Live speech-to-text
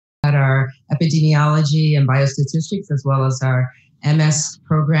epidemiology and biostatistics, as well as our MS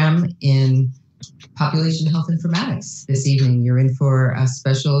program in population health informatics this evening. You're in for a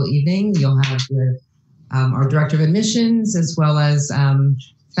special evening. You'll have our director of admissions, as well as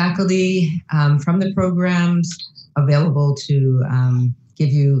faculty from the programs available to give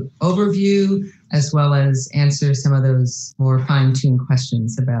you overview, as well as answer some of those more fine-tuned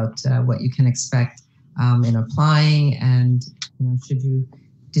questions about what you can expect in applying, and should you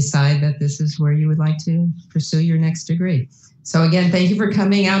decide that this is where you would like to pursue your next degree. So again, thank you for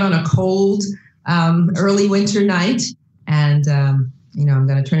coming out on a cold, early winter night. And I'm going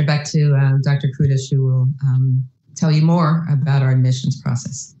to turn it back to Dr. Kudish, who will tell you more about our admissions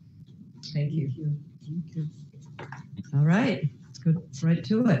process. Thank you. Thank you. All right, let's go right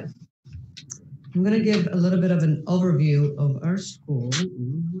to it. I'm going to give a little bit of an overview of our school.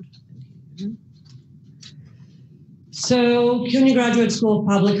 So, CUNY Graduate School of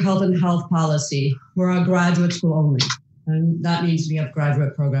Public Health and Health Policy. We're a graduate school only, and that means we have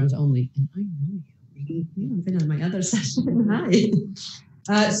graduate programs only. And I know you. You've been on my other session.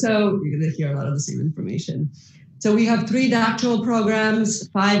 Hi. So you're going to hear a lot of the same information. So we have 3 doctoral programs,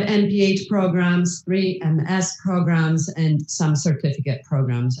 5 MPH programs, 3 MS programs, and some certificate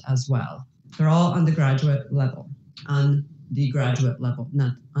programs as well. They're all on the graduate level,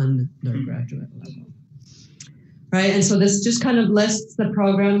 not undergraduate level. Right, and so this just kind of lists the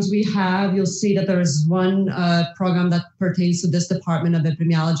programs we have. You'll see that there is one program that pertains to this Department of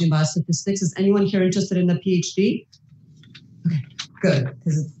Epidemiology and Biostatistics. Is anyone here interested in the PhD? Okay, good,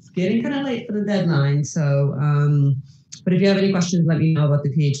 because it's getting kind of late for the deadline. So, but if you have any questions, let me know about the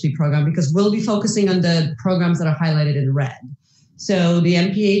PhD program, because we'll be focusing on the programs that are highlighted in red. So the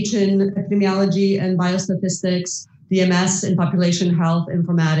MPH in Epidemiology and Biostatistics, the MS in Population Health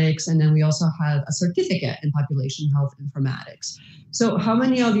Informatics, and then we also have a certificate in Population Health Informatics. So how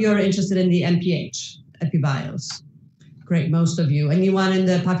many of you are interested in the MPH, EpiBios? Great, most of you. Anyone in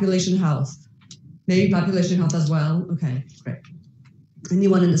the Population Health? Maybe Population Health as well? Okay, great.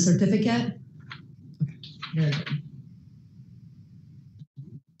 Anyone in the certificate? Okay, very good.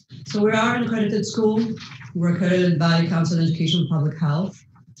 So we are an accredited school. We're accredited by Council on Education and Public Health,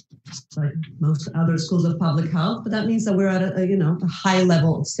 like most other schools of public health, but that means that we're at a high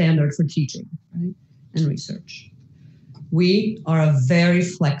level of standard for teaching, right, and research. We are a very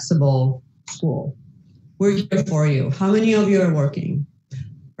flexible school. We're here for you. How many of you are working?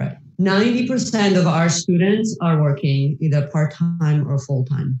 Right, 90% of our students are working either part-time or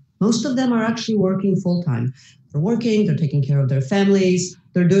full-time. Most of them are actually working full-time. They're working, they're taking care of their families,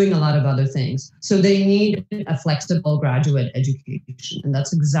 they're doing a lot of other things. So they need a flexible graduate education. And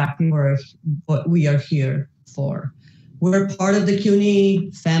that's exactly what we are here for. We're part of the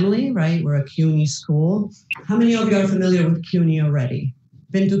CUNY family, right? We're a CUNY school. How many of you are familiar with CUNY already?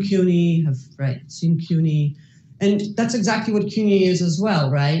 Been to CUNY, have seen CUNY. And that's exactly what CUNY is as well,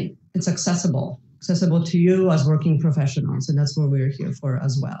 right? It's accessible to you as working professionals. And that's what we're here for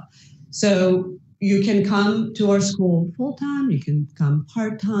as well. So you can come to our school full-time, you can come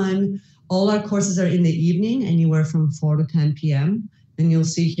part-time. All our courses are in the evening, anywhere from 4 to 10 p.m. And you'll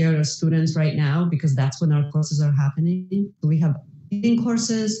see here our students right now, because that's when our courses are happening. We have evening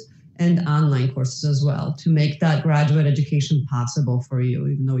courses and online courses as well to make that graduate education possible for you,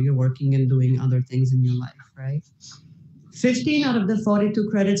 even though you're working and doing other things in your life, right? 15 out of the 42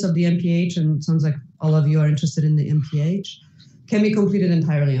 credits of the MPH, and it sounds like all of you are interested in the MPH, can be completed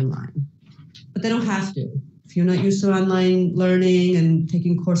entirely online. But they don't have to. If you're not used to online learning and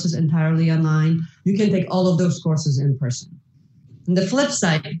taking courses entirely online, you can take all of those courses in person. On the flip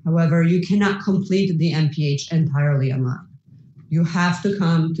side, however, you cannot complete the MPH entirely online. You have to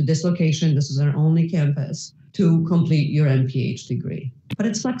come to this location, this is our only campus, to complete your MPH degree. But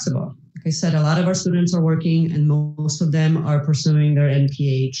it's flexible. Like I said, a lot of our students are working and most of them are pursuing their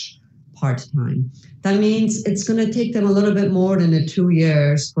MPH part-time. That means it's going to take them a little bit more than 2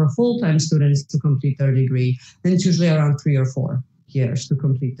 years for full-time students to complete their degree. Then it's usually around 3 or 4 years to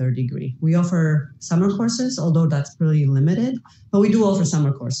complete their degree. We offer summer courses, although that's really limited, but we do offer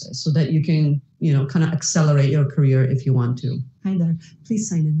summer courses so that you can, kind of accelerate your career if you want to. Hi there, please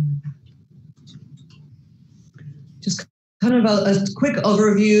sign in the back. Just kind of a quick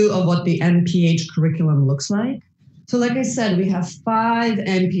overview of what the MPH curriculum looks like. So like I said, we have 5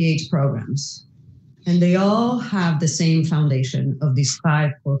 MPH programs, and they all have the same foundation of these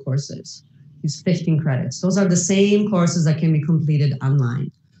 5 core courses, these 15 credits. Those are the same courses that can be completed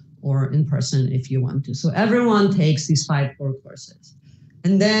online or in person if you want to. So everyone takes these 5 core courses.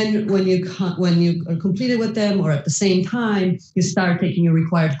 And then when you are completed with them, or at the same time, you start taking your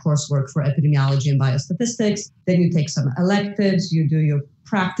required coursework for epidemiology and biostatistics. Then you take some electives, you do your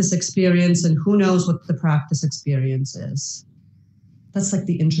practice experience, and who knows what the practice experience is? That's like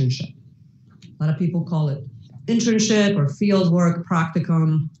the internship. A lot of people call it internship or field work,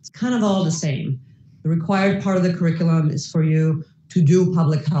 practicum. It's kind of all the same. The required part of the curriculum is for you to do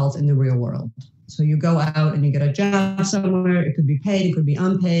public health in the real world. So you go out and you get a job somewhere. It could be paid, it could be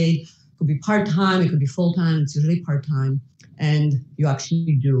unpaid, it could be part-time, it could be full-time. It's usually part-time. And you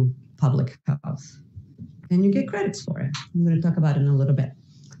actually do public health. And you get credits for it. I'm going to talk about it in a little bit.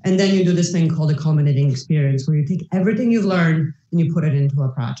 And then you do this thing called a culminating experience, where you take everything you've learned and you put it into a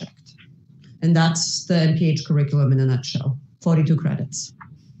project. And that's the MPH curriculum in a nutshell, 42 credits.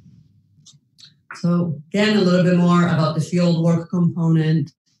 So again, a little bit more about the field work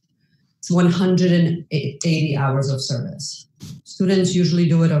component. It's 180 hours of service. Students usually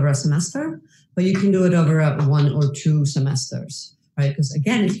do it over a semester, but you can do it over 1 or 2 semesters, right? Because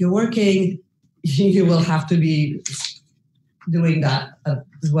again, if you're working, you will have to be doing that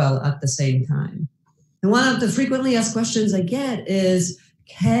as well at the same time. And one of the frequently asked questions I get is,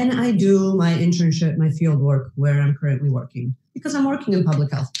 can I do my internship, my field work where I'm currently working? Because I'm working in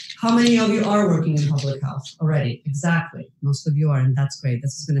public health. How many of you are working in public health already? Exactly. Most of you are, and that's great.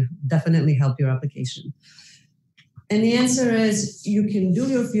 This is going to definitely help your application. And the answer is, you can do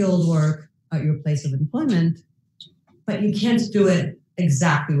your field work at your place of employment, but you can't do it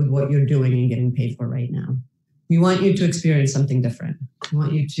exactly with what you're doing and getting paid for right now. We want you to experience something different. We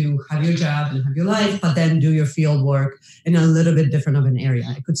want you to have your job and have your life, but then do your field work in a little bit different of an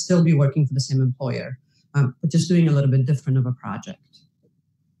area. It could still be working for the same employer, but just doing a little bit different of a project.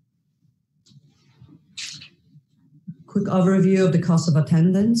 Quick overview of the cost of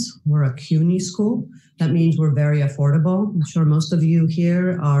attendance. We're a CUNY school. That means we're very affordable. I'm sure most of you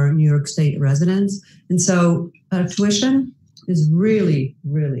here are New York State residents. And so tuition is really,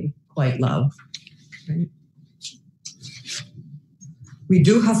 really quite low. Right? We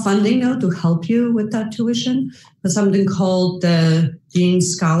do have funding now to help you with that tuition. There's something called the Dean's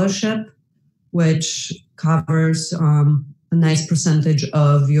Scholarship, which covers a nice percentage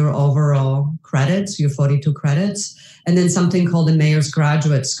of your overall credits, your 42 credits, and then something called the Mayor's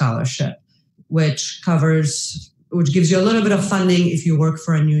Graduate Scholarship, which gives you a little bit of funding if you work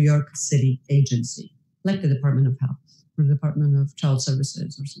for a New York City agency, like the Department of Health or the Department of Child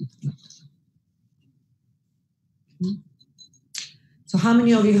Services or something like that. So how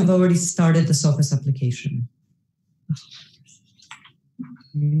many of you have already started the SOFIS application?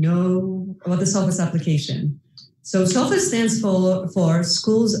 You know about the SOFIS application. So SOFIS stands for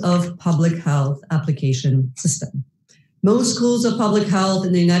Schools of Public Health Application System. Most schools of public health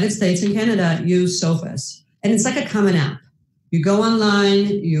in the United States and Canada use SOFIS. And it's like a common app. You go online,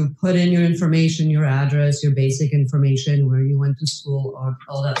 you put in your information, your address, your basic information, where you went to school, or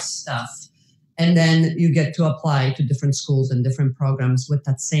all that stuff. And then you get to apply to different schools and different programs with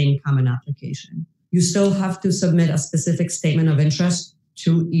that same common application. You still have to submit a specific statement of interest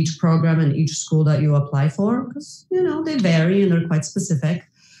to each program and each school that you apply for, because, they vary and they're quite specific,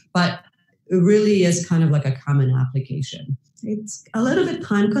 but it really is kind of like a common application. It's a little bit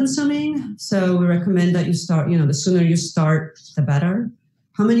time consuming, so we recommend that you start, the sooner you start, the better.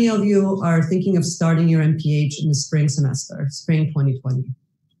 How many of you are thinking of starting your MPH in the spring semester, spring 2020?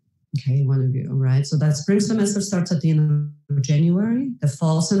 Okay, one of you, right? So that spring semester starts at the end of January. The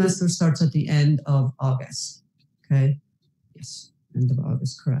fall semester starts at the end of August. Okay, yes, end of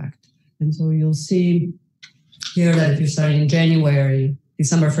August, correct. And so you'll see here that if you're starting in January,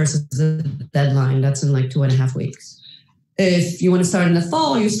 December 1st is the deadline. That's in like 2.5 weeks. If you want to start in the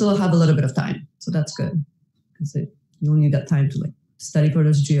fall, you still have a little bit of time. So that's good, because you'll need that time to study for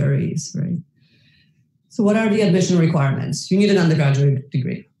those GREs, right? So what are the admission requirements? You need an undergraduate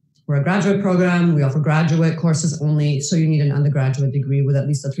degree. We're a graduate program. We offer graduate courses only, so you need an undergraduate degree with at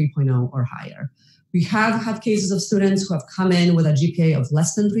least a 3.0 or higher. We have had cases of students who have come in with a GPA of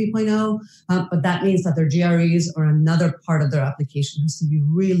less than 3.0, but that means that their GREs or another part of their application has to be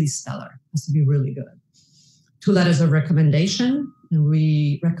really stellar, has to be really good. 2 letters of recommendation, and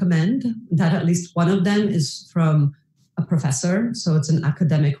we recommend that at least one of them is from a professor, so it's an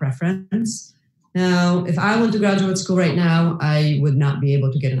academic reference. Now, if I went to graduate school right now, I would not be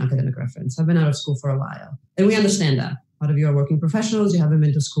able to get an academic reference. I've been out of school for a while, and we understand that. A lot of you are working professionals, you haven't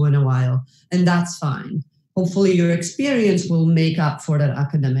been to school in a while, and that's fine. Hopefully your experience will make up for that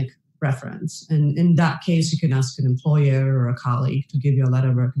academic reference. And in that case, you can ask an employer or a colleague to give you a letter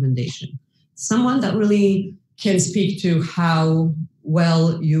of recommendation. Someone that really can speak to how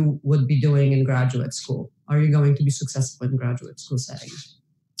well you would be doing in graduate school. Are you going to be successful in graduate school setting?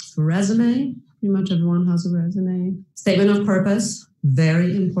 So resume, pretty much everyone has a resume. Statement of purpose,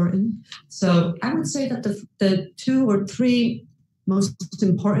 very important. So I would say that the 2 or 3 Most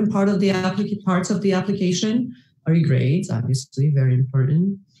important part of the parts of the application are your grades, obviously, very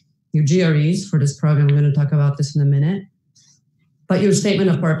important. Your GREs for this program, I'm going to talk about this in a minute. But your statement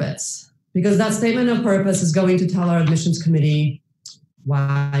of purpose, because that statement of purpose is going to tell our admissions committee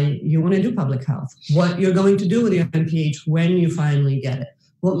why you want to do public health, what you're going to do with your MPH when you finally get it,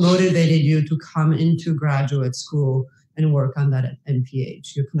 what motivated you to come into graduate school and work on that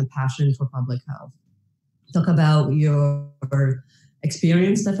MPH, your kind of passion for public health. Talk about your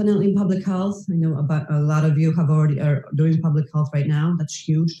experience definitely in public health. I know about a lot of you are doing public health right now. That's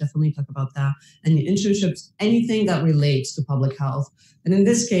huge. Definitely talk about that. And the internships, anything that relates to public health. And in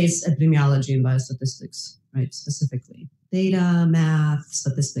this case, epidemiology and biostatistics, right? Specifically data, math,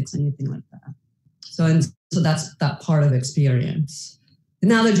 statistics, anything like that. So that's that part of experience. And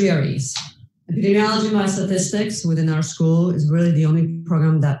now the GREs. Epidemiology and biostatistics within our school is really the only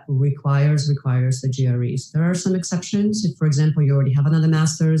program that requires the GREs. There are some exceptions. If, for example, you already have another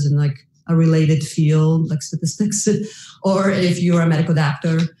master's in like a related field like statistics, or if you're a medical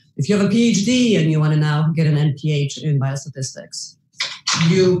doctor, if you have a PhD and you want to now get an MPH in biostatistics,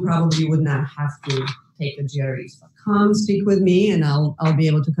 you probably would not have to take the GREs. But come speak with me and I'll be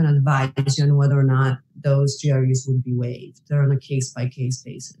able to kind of advise you on whether or not those GREs would be waived. They're on a case-by-case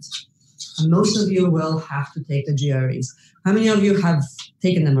basis. And most of you will have to take the GREs. How many of you have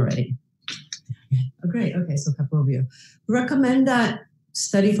taken them already? Oh, great. Okay, so a couple of you. We recommend that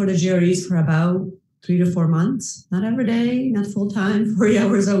study for the GREs for about 3 to 4 months. Not every day, not full time, 40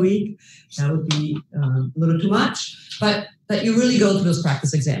 hours a week. That would be a little too much. But that you really go through those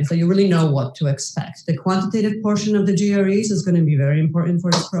practice exams, that you really know what to expect. The quantitative portion of the GREs is going to be very important for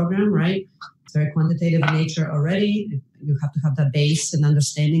this program, right? It's very quantitative in nature already. You have to have that base and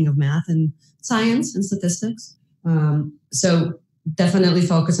understanding of math and science and statistics. So definitely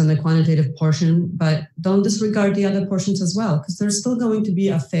focus on the quantitative portion, but don't disregard the other portions as well, because there's still going to be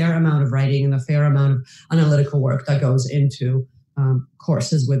a fair amount of writing and a fair amount of analytical work that goes into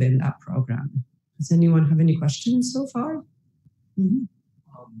courses within that program. Does anyone have any questions so far? Mm-hmm.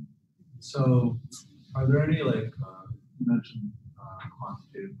 So are there any, like, you mentioned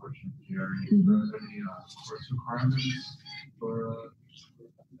quantitative portion of GRE, mm-hmm. Are there any course requirements for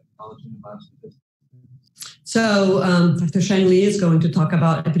epidemiology and biostatistics? So Dr. Shang Li is going to talk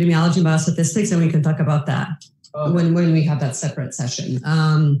about epidemiology and biostatistics, and we can talk about that when we have that separate session.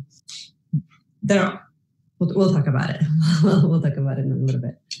 We'll talk about it. We'll talk about it in a little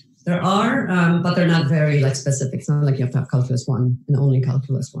bit. There are, but they're not very specific. It's not like you have to have calculus 1 and only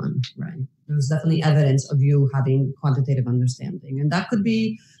calculus 1, right? There's definitely evidence of you having quantitative understanding, and that could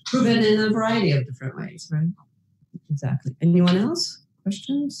be proven in a variety of different ways, right? Exactly. Anyone else?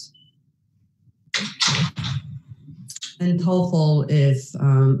 Questions? And TOEFL if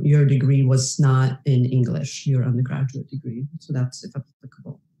your degree was not in English, your undergraduate degree. So that's if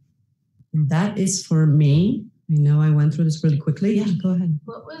applicable. And that is for me. I know I went through this really quickly. Yeah, go ahead.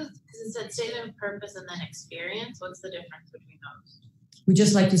 What was, because it said statement of purpose and then experience. What's the difference between those? We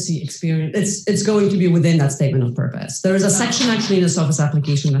just like to see experience. It's going to be within that statement of purpose. There is a section actually in the Sophos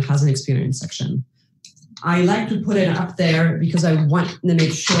application that has an experience section. I like to put it up there because I want to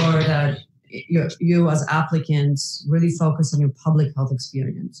make sure that you as applicants really focus on your public health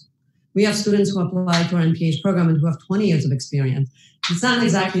experience. We have students who apply to our MPH program and who have 20 years of experience. It's not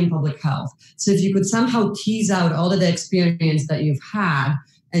exactly in public health. So if you could somehow tease out all of the experience that you've had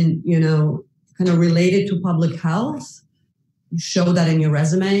and, kind of relate it to public health, show that in your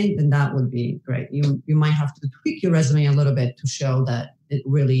resume, then that would be great. You might have to tweak your resume a little bit to show that it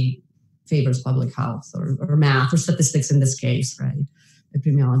really favors public health or math or statistics in this case, right?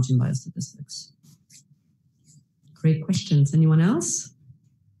 Epidemiology and biostatistics. Great questions. Anyone else?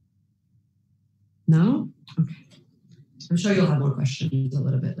 No? Okay. I'm sure you'll have more questions a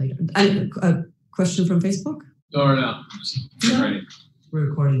little bit later. And a question from Facebook? No. No. Right. We're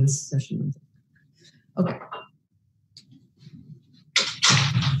recording this session. Okay.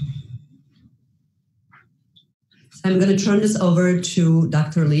 I'm going to turn this over to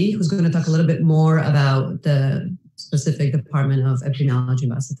Dr. Lee, who's going to talk a little bit more about the specific department of epidemiology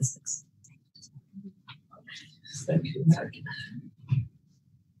and biostatistics. Thank you.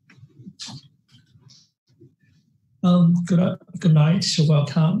 Good night.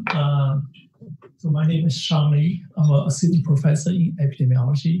 Welcome. So my name is Shang Li. I'm an assistant professor in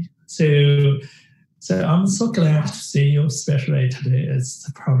epidemiology. So I'm so glad to see you, especially today. It's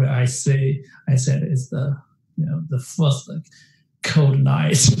probably I said it's the first cold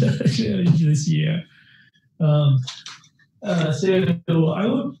night this year. So I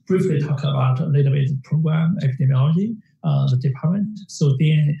will briefly talk about a little bit the program epidemiology, the department. So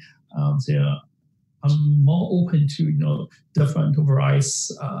then I'm more open to different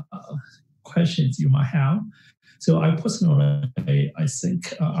various questions you might have. So I personally, I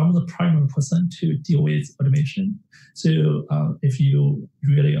think I'm the primary person to deal with admission. So if you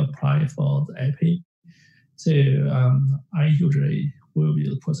really apply for the AP, so I usually will be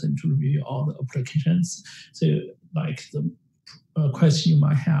the person to review all the applications. So like the question you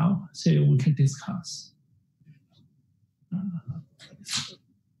might have, so we can discuss.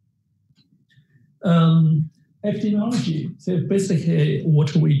 Epidemiology. So basically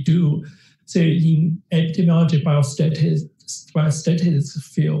what we do, so in epidemiology biostatistics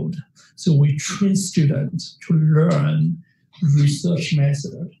field, so we train students to learn research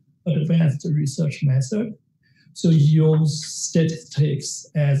method, advanced research method. So use statistics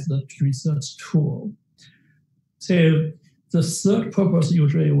as the research tool. So the third purpose,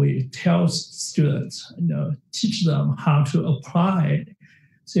 usually we tell students, teach them how to apply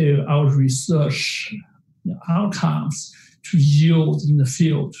to our research outcomes to use in the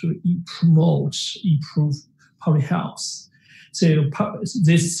field to improve public health. So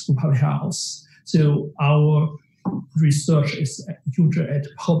this is public health. So our research is usually at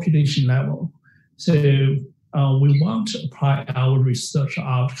population level. So we want to apply our research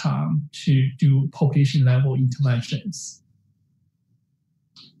outcome to do population level interventions.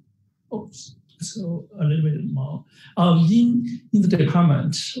 So a little bit more. In the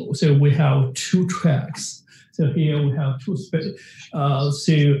department, so we have two tracks. So here we have two so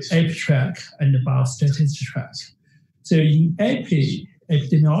AP track and the biostatistics track. So in AP,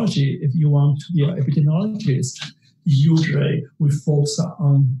 epidemiology, if you want to be an epidemiologist, usually we focus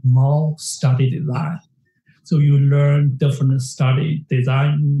on more study design. So you learn different study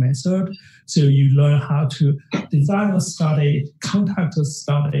design method. So you learn how to design a study, conduct a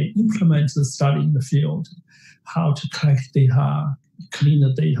study, implement the study in the field, how to collect data, clean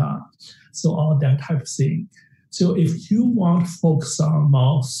the data, so all that type of thing. So if you want to focus on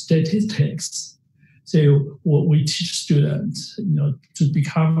more statistics, so what we teach students, to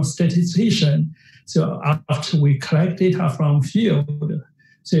become a statistician. So after we collect data from field,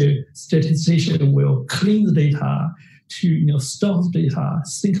 so statistician will clean the data to store the data,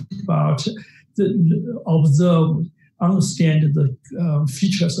 think about observe, understand the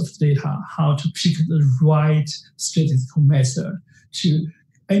features of the data, how to pick the right statistical method to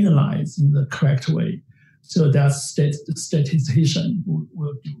analyze in the correct way. So that's the statistician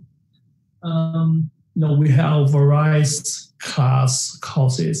will do. We have various class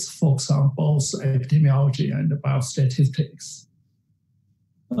courses focused on both epidemiology and biostatistics.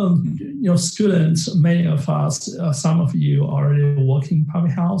 Students, many of us, some of you are already working in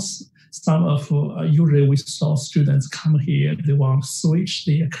public health. Some of usually we saw students come here, they want to switch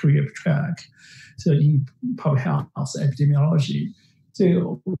their career track. So in public health, epidemiology.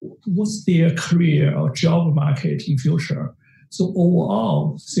 So what's their career or job market in future? So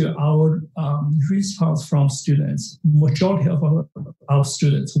overall, so our response from students, majority of our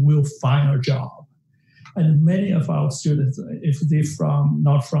students will find a job. And many of our students, if they're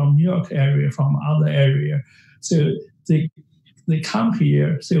not from New York area, from other area, so they come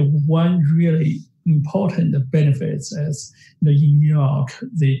here. So one really important benefits is in New York,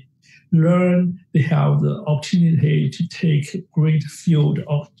 they have the opportunity to take great field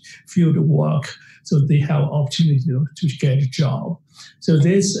work. So they have opportunity to get a job. So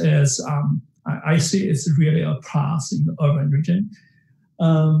this is, I see it's really a plus in the urban region.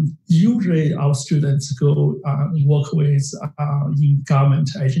 Usually our students go work with in government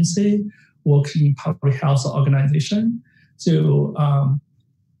agency, work in public health organization. So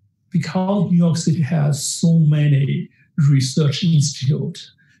because New York City has so many research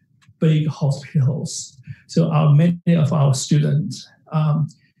institutes, big hospitals, so many of our students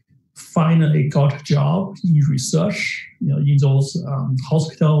finally got a job in research, in those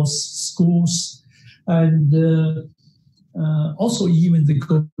hospitals, schools, and also even they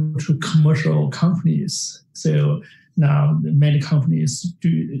go to commercial companies. So now many companies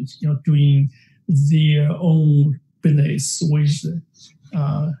doing their own business with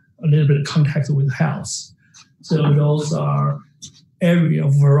a little bit of contact with health. So those are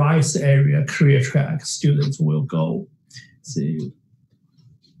various area career track students will go. So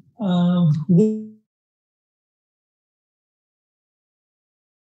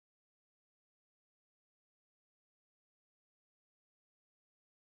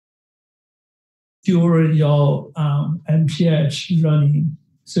during your MPH learning,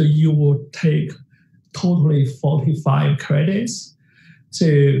 so you will take totally 45 credits.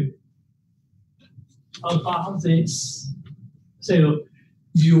 So about this, so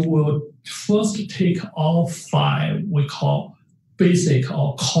you will first take all 5 we call basic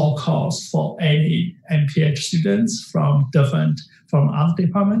or core course for any MPH students from other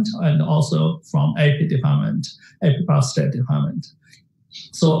department and also from AP department, AP Biostat department.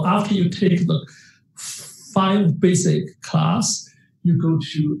 So after you take the 5 basic class, you go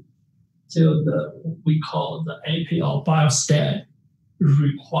to we call the AP or Biostat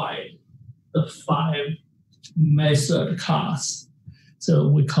required, the 5 method class. So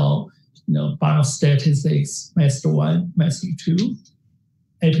we call biostatistics method 1, method 2,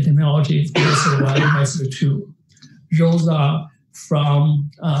 epidemiology method 1, method 2. Those are from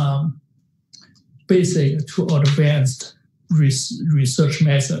basic to advanced research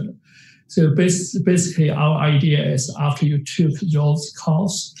method. So basically, our idea is after you took those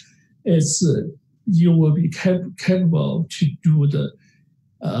courses, you will be capable to do the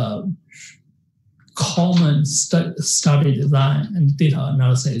common study design and data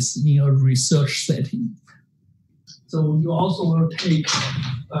analysis in a research setting. So you also will take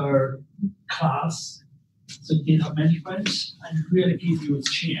a class, so data management, and really give you a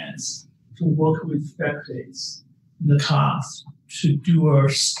chance to work with faculties in the class to do a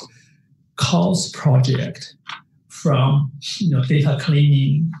course project from data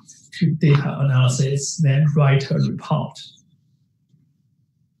cleaning to data analysis, then write a report.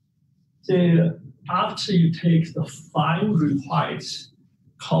 So after you take the 5 required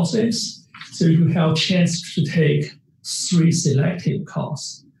courses, so you have a chance to take 3 selective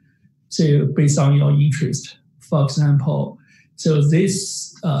courses. So based on your interest, for example, so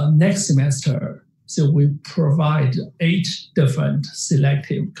this next semester, so we provide 8 different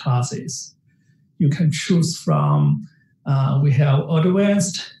selective classes. You can choose from, we have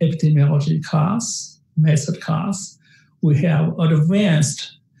advanced epidemiology class, method class. We have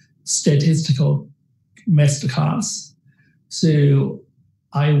advanced statistical method class. So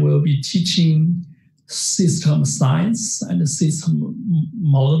I will be teaching system science and system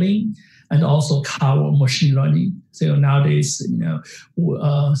modeling, and also cover machine learning. So nowadays,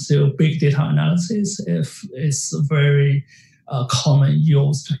 so big data analysis is very common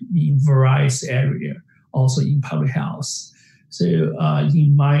used in various areas, also in public health. So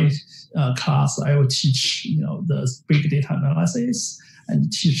in my class, I will teach the big data analysis and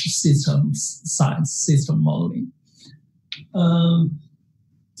teach system science, system modeling.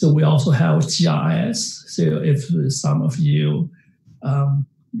 So we also have GIS. So if some of you,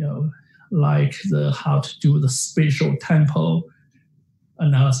 like how to do the spatial tempo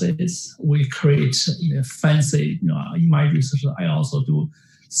analysis, we create fancy. In my research, I also do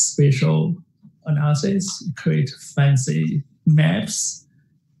spatial analysis, create fancy maps.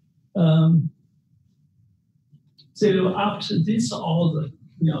 So after this, all the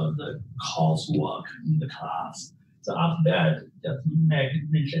the coursework in the class. So after that, just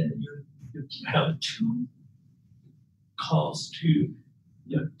mentioned you have 2 courses to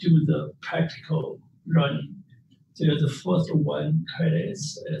do the practical learning. So the first one credit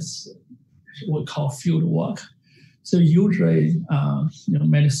is what we call field work. So usually,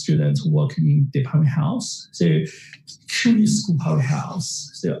 many students work in department health. So CUNY School Public Health.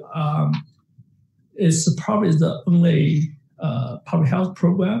 So it's probably the only public health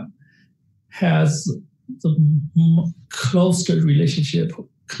program has the closest relationship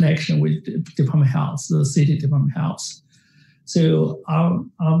connection with department health, the city department health. So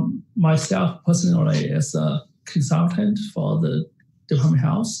myself personally as a consultant for the department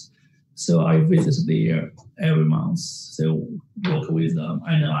health. So I visit there every month. So work with them,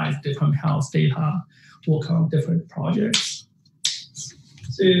 analyze department health data, work on different projects.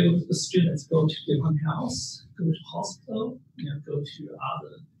 So the students go to department health, go to hospital, go to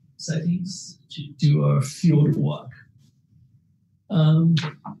other settings to do a field work.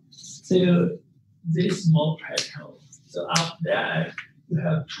 So this is more practical. So after that, you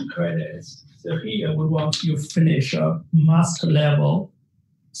have 2 credits. So here we want you to finish a master level,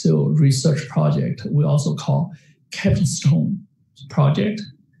 so research project. We also call capstone project.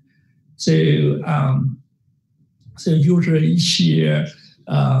 So so usually each year,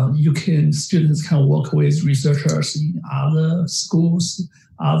 students can work with researchers in other schools,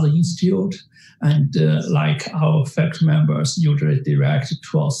 other institutes, and like our faculty members usually direct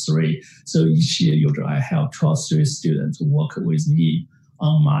 2 or 3. So each year, usually I have 2 or 3 students work with me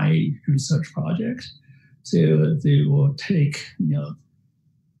on my research project. So they will take,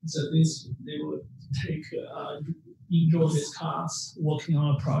 enjoy this class, working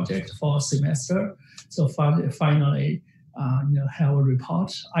on a project for a semester. So finally, have a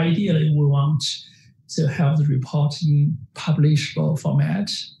report. Ideally, we want to have the report in publishable format.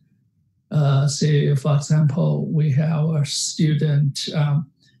 So, for example, we have a student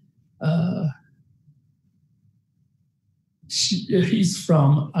he's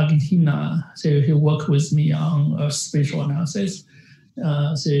from Argentina, so he worked with me on spatial analysis.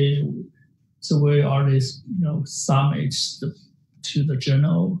 So we already submit to the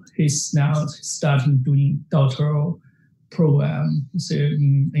journal. He's now starting doing doctoral program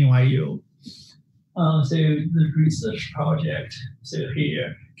in NYU. So the research project,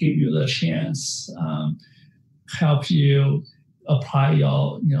 here give you the chance, help you apply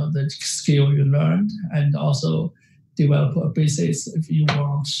the skill you learned, and also develop a basis if you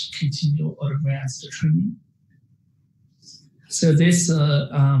want to continue advanced training. So this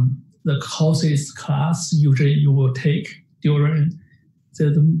the courses class usually you will take during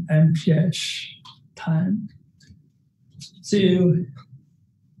the MPH time. So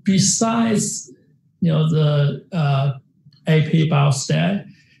besides the AP Biostat,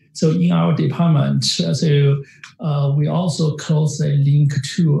 so in our department, we also closely link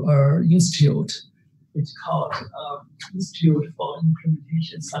to our institute. It's called Institute for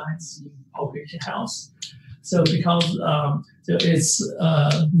Implementation Science in Population Health. So because it's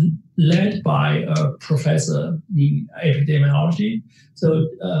led by a professor in epidemiology. So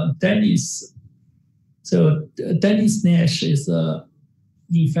Dennis Nash is an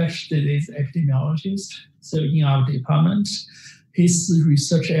infectious disease epidemiologist. So in our department, his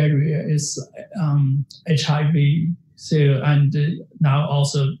research area is HIV. So and now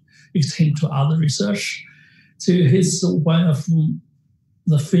also extend to other research. So he's one of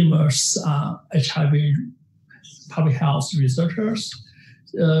the famous HIV public health researchers.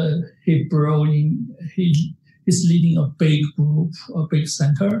 He's leading a big group, a big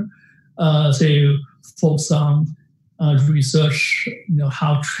center. So focus on research,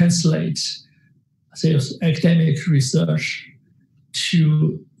 how to translate academic research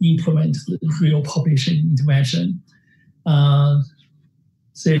to implement the real population intervention.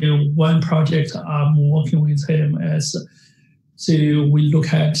 So one project I'm working with him is, so we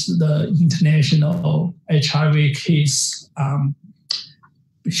look at the international HIV case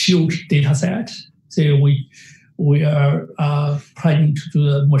huge data set. So we are planning to do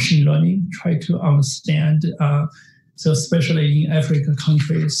the machine learning, try to understand, so especially in African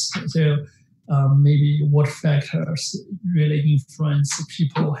countries, so maybe what factors really influence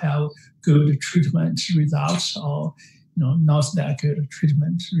people have good treatment results or not that good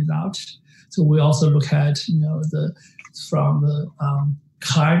treatment result. So we also look at from the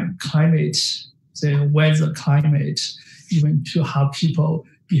climate, the weather climate, even to how people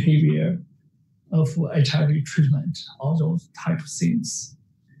behavior of HIV treatment, all those type of things.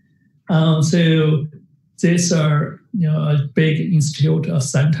 So these are a big institute, a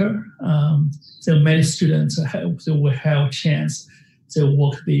center. So many students will have a chance to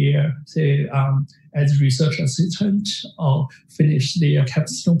work there, as research assistant or finish their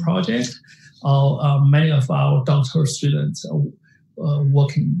capstone project. Or many of our doctoral students are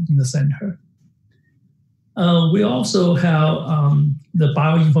working in the center. We also have the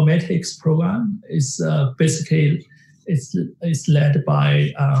bioinformatics program. Is basically it's led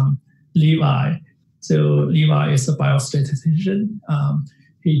by Levi. So Levi is a biostatistician.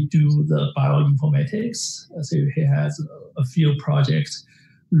 He do the bioinformatics. So he has a few projects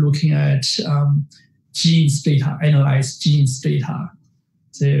looking at genes data, analyze genes data.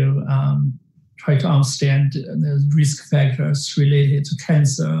 So try to understand the risk factors related to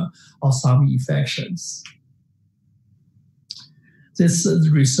cancer or some infections. This is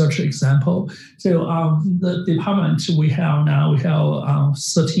a research example. So the department we have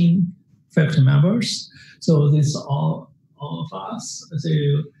 13 faculty members. So this is all of us.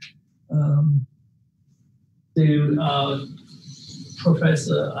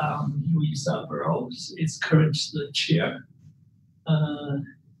 Professor Luisa Burrows is currently the chair.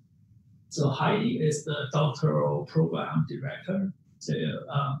 So Heidi is the doctoral program director. So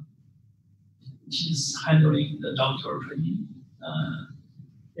she's handling the doctoral training.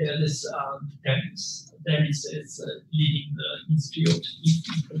 This Dennis. Dennis is leading the institute,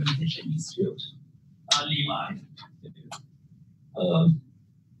 implementation institute. Levi.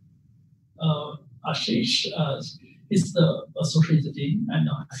 Ashish is the associate dean, and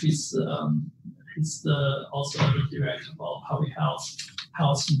he's also the director of public health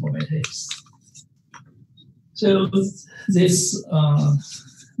informatics. So this is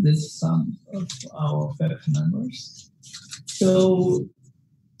some of our faculty members. So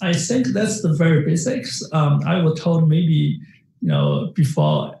I think that's the very basics. I was told maybe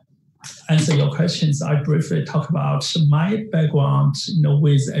before answer your questions, I briefly talk about my background,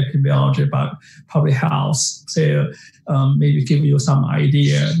 with epidemiology about public health. So maybe give you some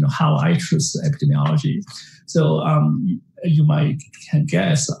idea, how I choose epidemiology. So you can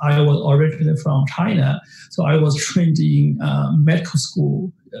guess I was originally from China. So I was trained in medical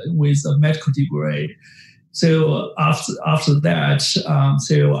school with a medical degree. So after that,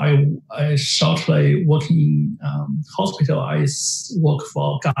 so I shortly working in hospital. I work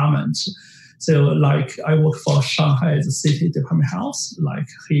for government. So like I work for Shanghai, the city department health, like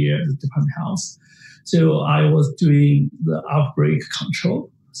here the department health. So I was doing the outbreak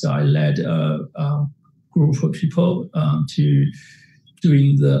control. So I led a group of people to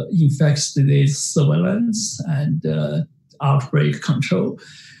doing the infectious disease surveillance and outbreak control.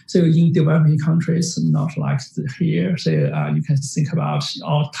 So in developing countries, not like here, so you can think about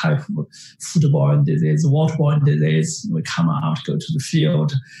all type of foodborne disease, waterborne disease. We come out, go to the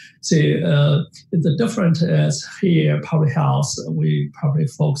field. So the difference is here, public health, we probably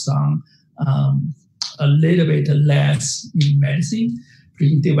focus on a little bit less in medicine. But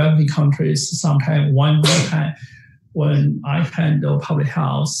in developing countries, sometimes when I handle public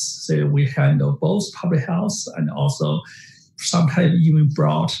health, so we handle both public health and also sometimes even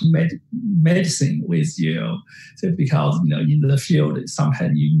brought medicine with you. So because in the field,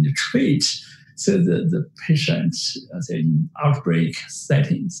 sometimes you need to treat the patient in outbreak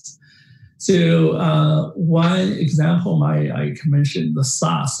settings. So one example, I can mention the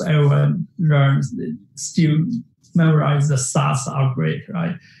SARS. Everyone learns, still memorize the SARS outbreak,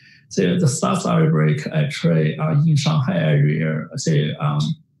 right? So the SARS outbreak actually in Shanghai area. So it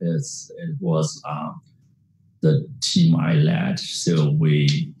was the team I led. So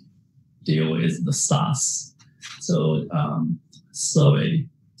we deal with the SARS. So survey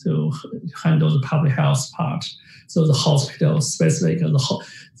to handle the public health part. So the hospital, specifically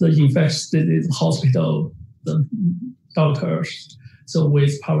the infectious disease hospital, the doctors. So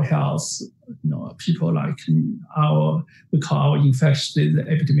with public health, people like we call our infectious disease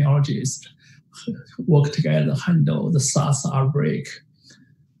epidemiologists work together, handle the SARS outbreak.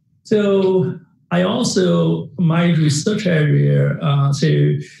 So I also, my research area,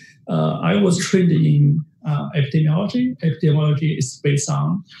 I was trained in epidemiology. Epidemiology is based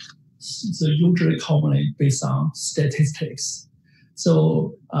on, usually commonly based on statistics.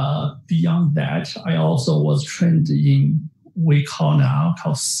 So beyond that, I also was trained in we call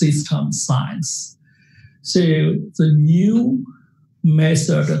system science. So the new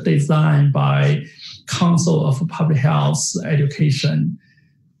method designed by Council of Public Health Education.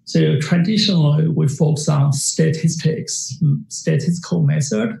 So traditionally, we focus on statistical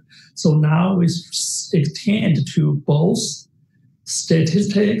method. So now we extend to both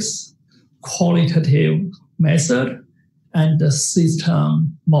statistics, qualitative method, and the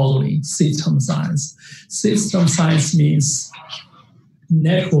system modeling, system science. System science means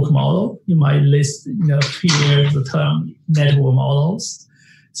network model. You might list, here the term network models.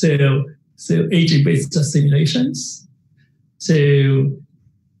 So agent-based simulations. So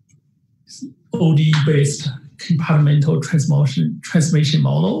OD-based compartmental transmission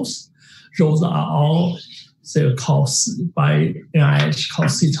models. Those are all called by NIH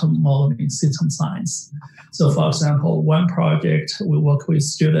called system modeling, system science. So for example, one project we work with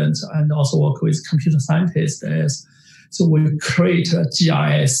students and also work with computer scientists is, so we create a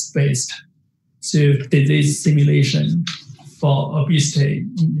GIS-based disease simulation for obesity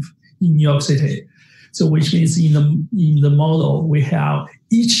in New York City. So which means in the model, we have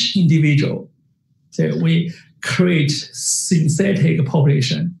each individual. So we create synthetic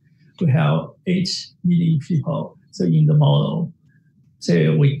population. We have 8 million people. So in the model,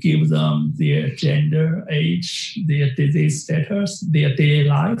 so we give them their gender, age, their disease status, their daily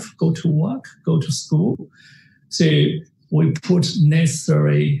life, go to work, go to school. So we put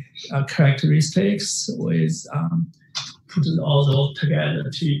necessary characteristics with put all those together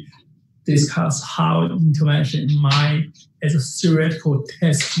to discuss how intervention might, as a theoretical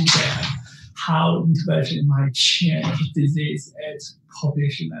test data, how intervention might change disease at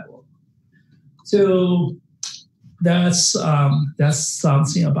population level. So that's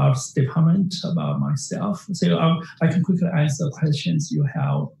something about the department, about myself. So I can quickly answer questions you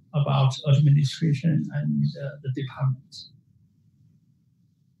have about administration and the department.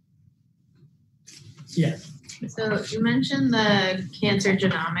 Yeah. So you mentioned the cancer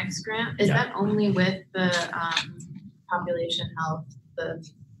genomics grant. Is that only with the population health, the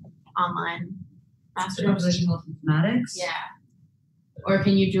online master's? Population health informatics? Yeah. Or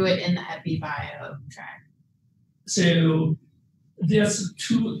can you do it in the EpiBio track? So there's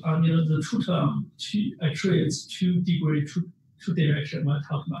two, the two term, actually it's 2 degree, two directions we're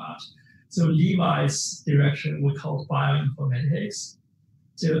talking about. So Levi's direction we call bioinformatics.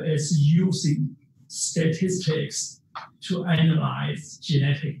 So it's using statistics to analyze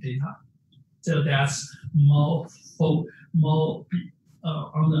genetic data. So that's more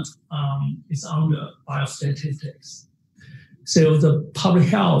it's on the biostatistics. So the public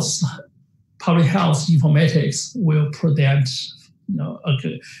health informatics will present,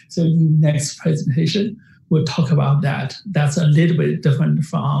 so in next presentation, we'll talk about that. That's a little bit different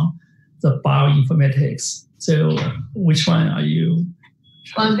from the bioinformatics. So which one are you?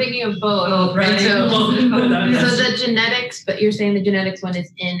 Well, I'm thinking of both, right? So the genetics, but you're saying the genetics one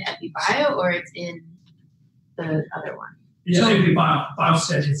is in EpiBio or it's in the other one? Yeah,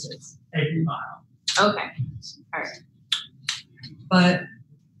 biostatistics, EpiBio. Okay, all right. But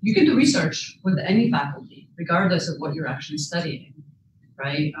you can do research with any faculty, regardless of what you're actually studying,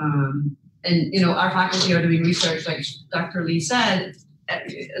 right? And our faculty are doing research, like Dr. Lee said,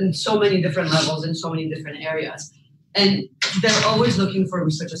 in so many different levels, in so many different areas. And they're always looking for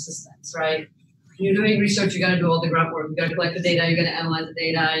research assistants, right? When you're doing research, you got to do all the grunt work. You got to collect the data. You got to analyze the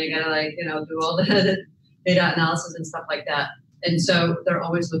data. You got to do all the data analysis and stuff like that. And so they're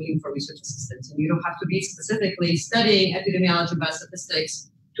always looking for research assistants. And you don't have to be specifically studying epidemiology biostatistics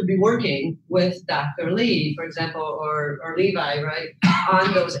to be working with Dr. Lee, for example, or Levi, right,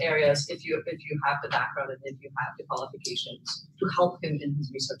 on those areas if you have the background and if you have the qualifications to help him in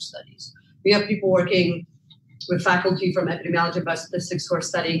his research studies. We have people working with faculty from epidemiology and biostatistics who are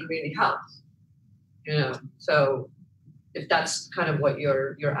studying community health. So if that's kind of what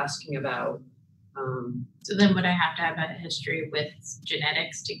you're asking about. So then would I have to have a history with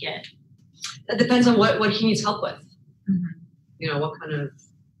genetics to get? That depends on what he needs help with. Mm-hmm. What kind of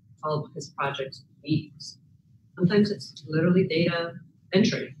help his project needs. Sometimes it's literally data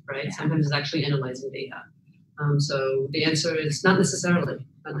entry, right? Yeah. Sometimes it's actually analyzing data. So the answer is not necessarily.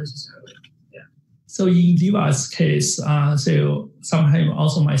 Yeah. So in Levi's case, so sometimes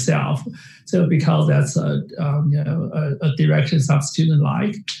also myself, so because that's a direction some students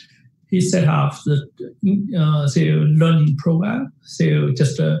like, he set up the learning program. So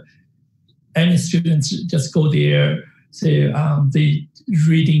just any students just go there. So they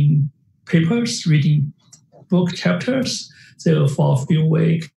reading papers, reading book chapters. So for a few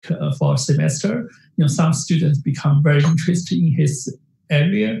weeks, for a semester, some students become very interested in his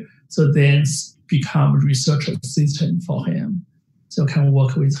area. So then become research assistant for him. So can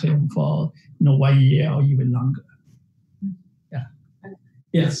work with him for 1 year or even longer.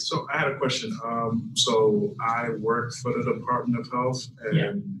 Yes. So I had a question. So I work for the Department of Health,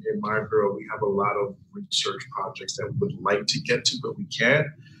 and in my bureau, we have a lot of research projects that we would like to get to, but we can't.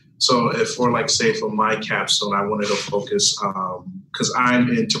 So if for my capstone, I wanted to focus, because I'm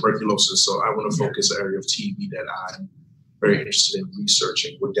in tuberculosis, so I want to focus an area of TB that I'm very interested in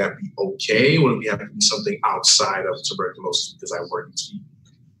researching. Would that be okay? Would it have to be something outside of tuberculosis because I work in TB?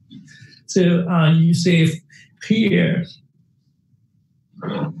 So you say here, so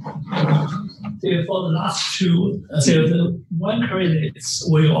for the last two, so the one credit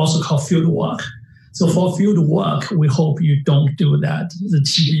we also call field work. So for field work, we hope you don't do that, the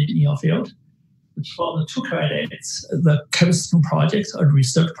TB in your field. But for the 2 credits, the capstone project, a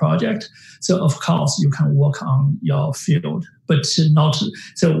research project, so of course you can work on your field, but not,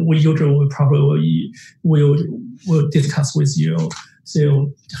 so we usually probably will discuss with you,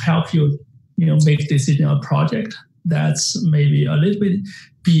 so to help you, make decision on project. That's maybe a little bit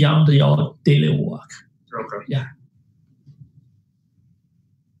beyond your daily work. Okay. Yeah.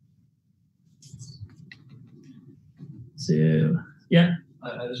 So, yeah.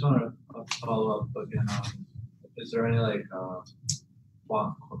 I just want to follow up again. Is there any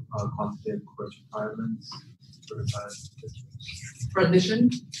quantitative course requirements For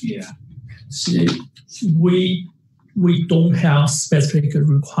admission? Yeah. So we don't have specific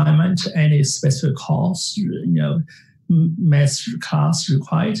requirement, any specific course, math class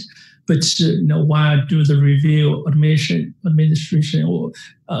required. But when I do the review administration,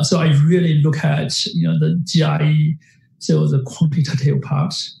 so I really look at the GRE, so the quantitative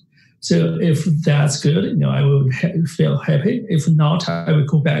part. So if that's good, I will feel happy. If not, I will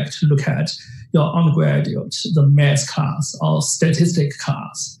go back to look at your undergraduate, the math class or statistics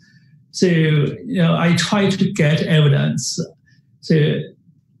class. So, I try to get evidence. So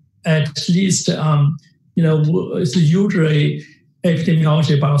at least, it's usually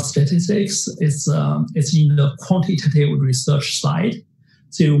epidemiology biostatistics. It's in the quantitative research side.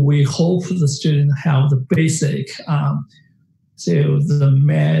 So we hope the students have the basic, so the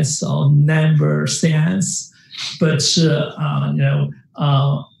math or number science. But,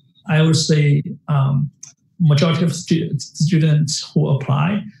 I would say majority of students who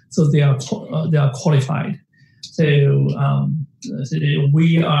apply, so they are qualified. So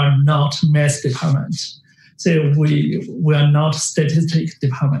we are not math department. So we are not statistics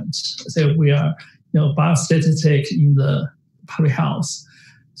department. So we are biostatistics in the public health.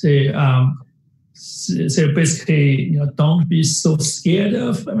 So basically, don't be so scared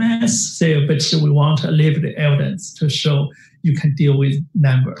of math. So, but we want a little bit of evidence to show you can deal with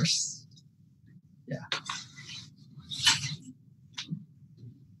numbers. Yeah.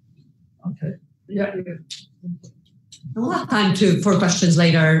 Okay. Yeah. We'll have time for questions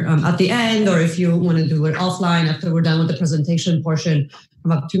later at the end, or if you want to do it offline after we're done with the presentation portion,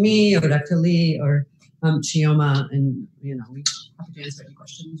 come up to me or Dr. Lee or Chioma, and we're happy to answer any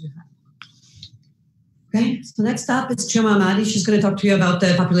questions you have. Okay, so next up is Chioma Amadi. She's going to talk to you about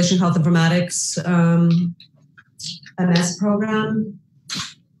the Population Health Informatics MS program.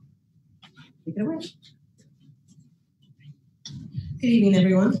 Take it away. Good evening,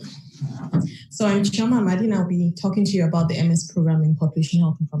 everyone. So I'm Chioma Amadi, and I'll be talking to you about the MS program in Population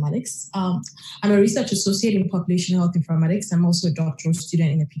Health Informatics. I'm a research associate in Population Health Informatics. I'm also a doctoral student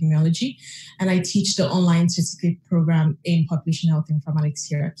in epidemiology, and I teach the online certificate program in Population Health Informatics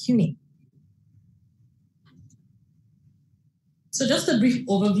here at CUNY. So just a brief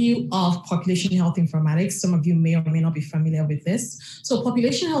overview of population health informatics. Some of you may or may not be familiar with this. So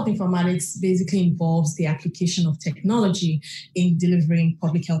population health informatics basically involves the application of technology in delivering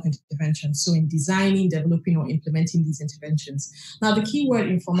public health interventions. So in designing, developing, or implementing these interventions. Now, the key word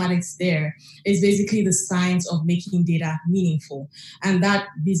informatics there is basically the science of making data meaningful. And that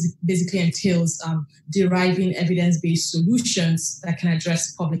basically entails deriving evidence-based solutions that can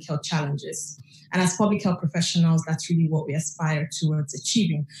address public health challenges. And as public health professionals, that's really what we aspire towards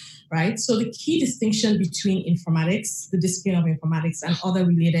achieving, right? So the key distinction between informatics, the discipline of informatics, and other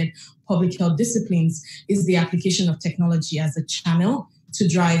related public health disciplines is the application of technology as a channel to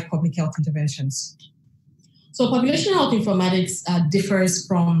drive public health interventions. So population health informatics differs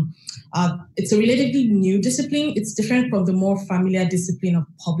from, it's a relatively new discipline. It's different from the more familiar discipline of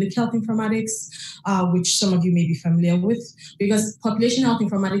public health informatics, which some of you may be familiar with, because population health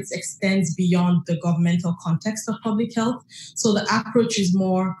informatics extends beyond the governmental context of public health. So the approach is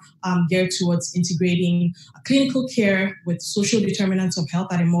more geared towards integrating clinical care with social determinants of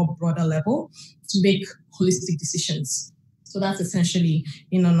health at a more broader level to make holistic decisions. So that's essentially,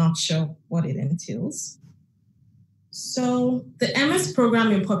 in a nutshell, what it entails. So the MS program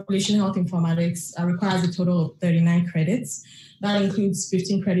in Population Health Informatics requires a total of 39 credits. That includes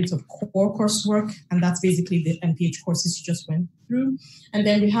 15 credits of core coursework, and that's basically the MPH courses you just went through. And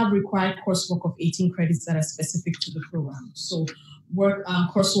then we have required coursework of 18 credits that are specific to the program. So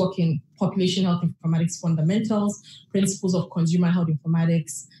coursework in Population Health Informatics fundamentals, principles of consumer health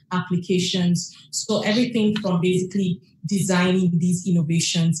informatics, applications. So everything from basically designing these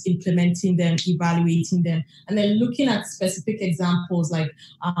innovations, implementing them, evaluating them, and then looking at specific examples like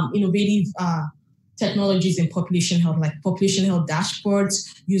innovative technologies in population health, like population health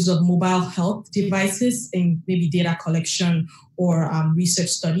dashboards, use of mobile health devices in maybe data collection or research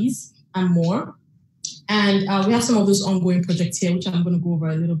studies, and more. And we have some of those ongoing projects here, which I'm going to go over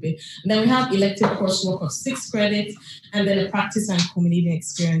a little bit. And then we have elective coursework of 6 credits, and then a practice and culminating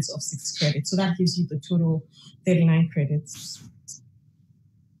experience of 6 credits. So that gives you the total 39 credits.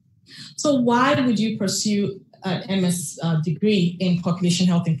 So why would you pursue an MS degree in population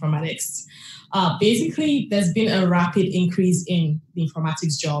health informatics? Basically, there's been a rapid increase in the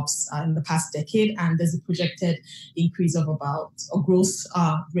informatics jobs in the past decade, and there's a projected increase of about a growth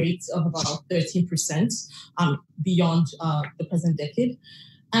rate of about 13% beyond the present decade.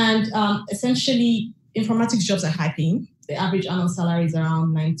 And essentially, informatics jobs are high paying. The average annual salary is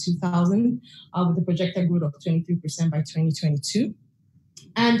around $92,000 with a projected growth of 23% by 2022.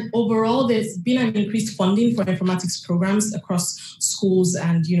 And overall, there's been an increased funding for informatics programs across schools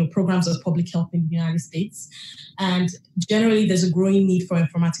and programs of public health in the United States. And generally, there's a growing need for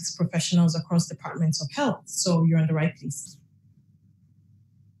informatics professionals across departments of health. So you're in the right place.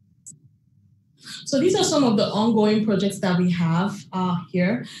 So these are some of the ongoing projects that we have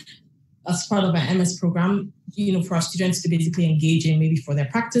here as part of our MS program, for our students to basically engage in, maybe for their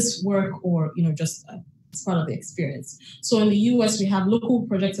practice work or, just as part of the experience. So in the US, we have local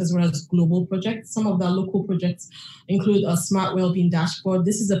projects as well as global projects. Some of the local projects include a smart wellbeing dashboard.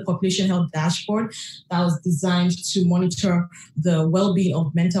 This is a population health dashboard that was designed to monitor the well-being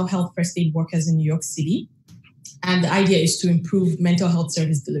of mental health first aid workers in New York City. And the idea is to improve mental health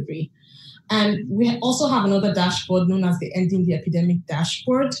service delivery. And we also have another dashboard known as the Ending the Epidemic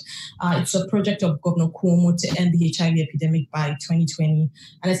Dashboard. It's a project of Governor Cuomo to end the HIV epidemic by 2020.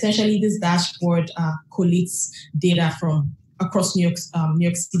 And essentially, this dashboard collates data from across New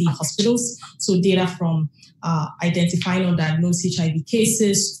York City hospitals. So data from identifying undiagnosed HIV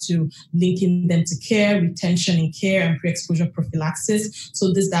cases to linking them to care, retention in care, and pre-exposure prophylaxis.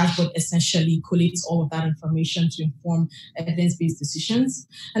 So this dashboard essentially collates all of that information to inform evidence-based decisions.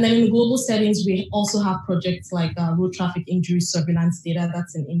 And then in global settings, we also have projects like road traffic injury surveillance data,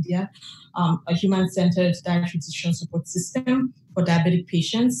 that's in India, a human-centered dietary decision support system for diabetic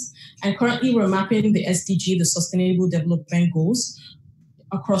patients. And currently we're mapping the SDG, the Sustainable Development Goals,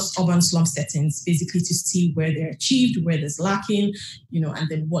 across urban slum settings, basically to see where they're achieved, where there's lacking, and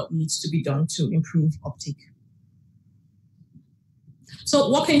then what needs to be done to improve uptake. So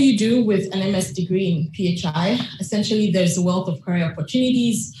what can you do with an MS degree in PHI? Essentially, there's a wealth of career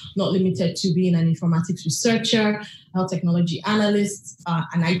opportunities, not limited to being an informatics researcher, health technology analyst,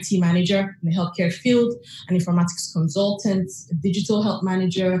 an IT manager in the healthcare field, an informatics consultant, a digital health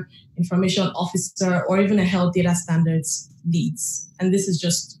manager, information officer, or even a health data standards leads. And this is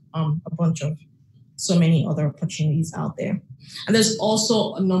just a bunch of so many other opportunities out there. And there's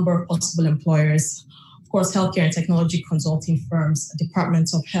also a number of possible employers. Of course, healthcare and technology consulting firms,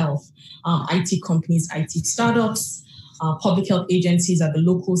 departments of health, IT companies, IT startups, public health agencies at the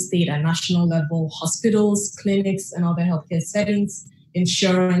local, state, and national level, hospitals, clinics, and other healthcare settings,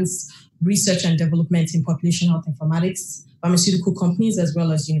 insurance, research and development in population health informatics, pharmaceutical companies, as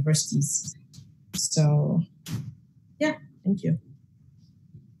well as universities. So, yeah, thank you.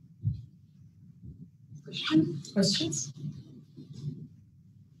 Questions?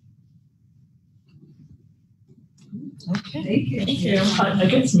 Okay, thank you. I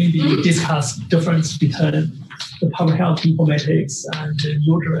guess maybe discuss difference between the public health informatics and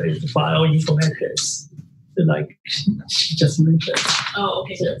usually the bioinformatics, like she just mentioned. Oh,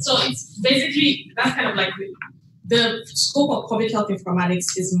 okay. So it's basically, that's kind of like the scope of public health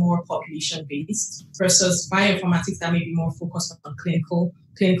informatics is more population-based versus bioinformatics that may be more focused on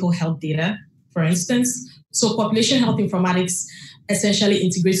clinical health data, for instance. So population health informatics essentially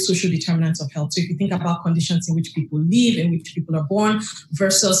integrates social determinants of health. So if you think about conditions in which people live, in which people are born,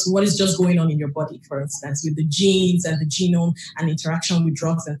 versus what is just going on in your body, for instance, with the genes and the genome and interaction with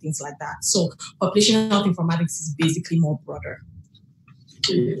drugs and things like that. So population health informatics is basically more broader.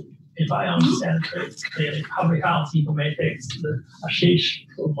 If I understand clearly, public health informatics, the Ashish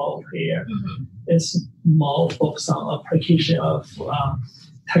promote here is more focused on application of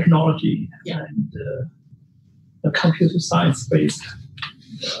technology and the computer science-based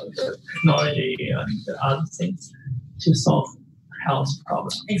technology and other things to solve health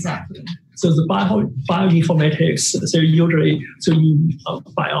problems. Exactly. So the bioinformatics, so usually, in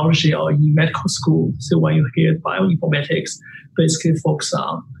biology or in medical school, so when you hear bioinformatics, basically focus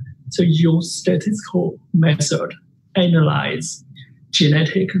on, so use statistical method, analyze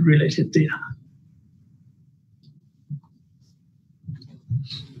genetic-related data.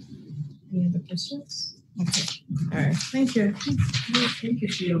 Any other questions? Okay. All right. Thank you. Thank you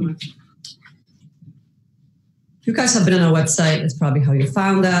so much. You guys have been on our website. That's probably how you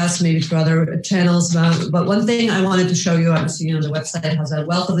found us, maybe through other channels. But one thing I wanted to show you, obviously, the website has a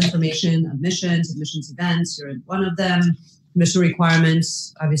wealth of information, admissions events. You're in one of them. Admission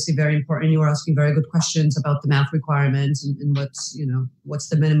requirements, obviously very important. You were asking very good questions about the math requirements and what's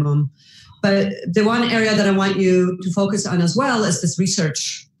the minimum. But the one area that I want you to focus on as well is this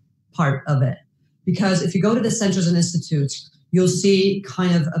research part of it. Because if you go to the centers and institutes, you'll see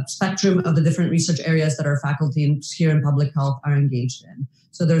kind of a spectrum of the different research areas that our faculty here in public health are engaged in.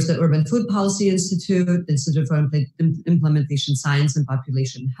 So there's the Urban Food Policy Institute, the Institute for Implementation Science and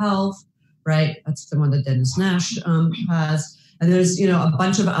Population Health, right? That's the one that Dennis Nash has. And there's, a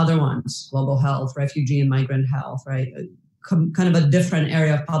bunch of other ones, global health, refugee and migrant health, right? Kind of a different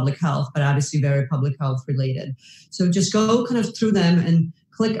area of public health, but obviously very public health related. So just go kind of through them and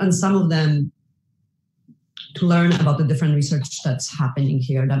click on some of them to learn about the different research that's happening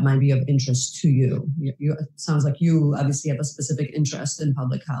here that might be of interest to you. It sounds like you obviously have a specific interest in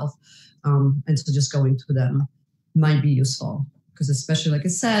public health. And so just going through them might be useful. Because especially, like I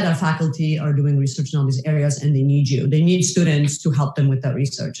said, our faculty are doing research in all these areas and they need you. They need students to help them with that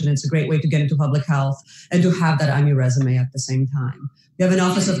research. And it's a great way to get into public health and to have that on your resume at the same time. We have an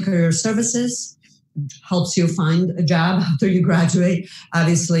Office of Career Services, which helps you find a job after you graduate,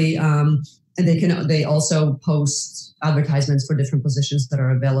 obviously. And they also post advertisements for different positions that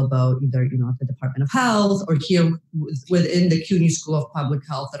are available either, at the Department of Health or here within the CUNY School of Public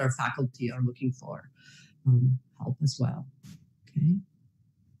Health that our faculty are looking for help as well. Okay.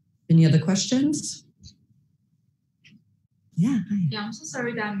 Any other questions? Yeah. Yeah, I'm so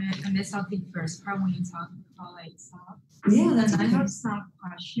sorry that I missed out the first part when you talked about like soft. Yeah, that's I okay. have some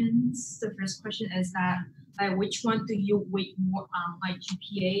questions. The first question is that like which one do you weight more like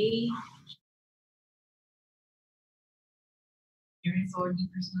GPA or the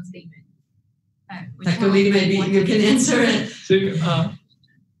personal statement? Dr. Lee, maybe you can answer it. So,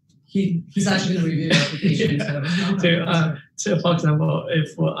 He's actually going to review the application. So, for example,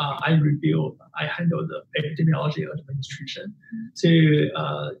 if I handle the epidemiology administration. So,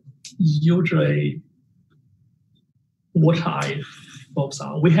 usually, what I focus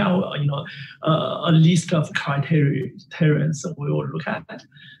on, we have a list of criteria we will look at.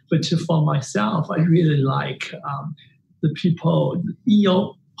 But for myself, I really like the people in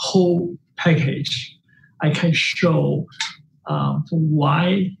your whole package. I can show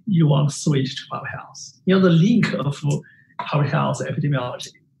why you want to switch to public health. The link of public health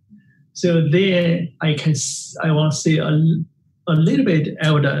epidemiology. So then I want to see a little bit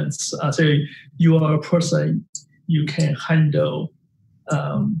evidence. So you are a person, you can handle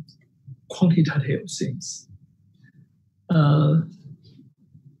quantitative things. Then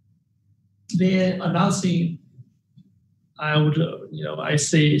another thing I would, I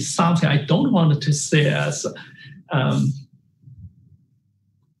say something I don't want to say as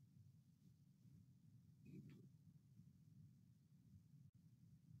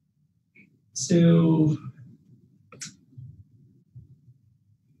so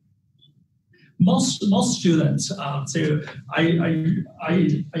most students, so I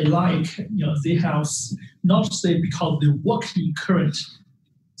like, they have not say because they work in current,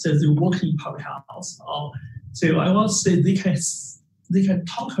 so they work in public health. So I want to say they can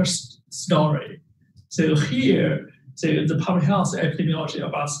talk a story. So here, so the public health epidemiology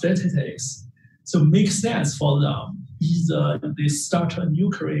about statistics, so makes sense for them. Either they start a new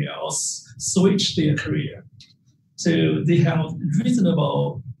career or switch their career. So they have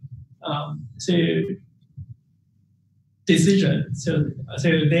reasonable decision. So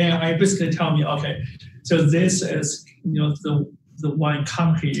then I basically tell me, okay, so this is the one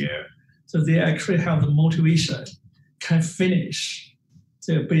come here. So they actually have the motivation, can finish.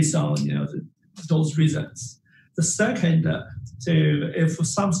 So based on those reasons. The second, so if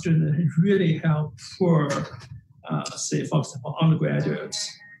some student really have poor, say for example undergraduates,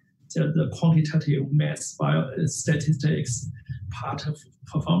 so the quantitative math, statistics part of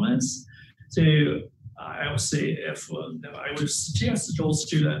performance. So I would say I would suggest those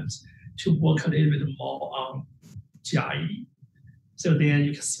students to work a little bit more on GRE. So then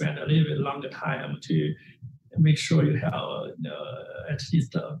you can spend a little bit longer time to make sure you have at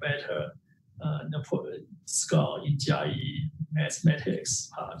least a better score in GRE mathematics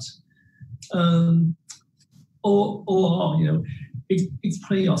part. Overall,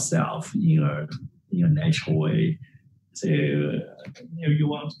 explain yourself in a natural way. So you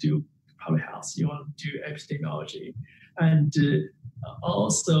want to do public health, you want to do epidemiology, and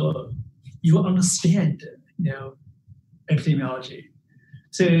also you understand epidemiology.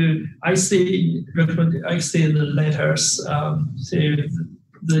 So I say the letters,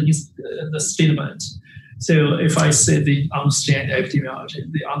 the statement. So if I say they understand epidemiology,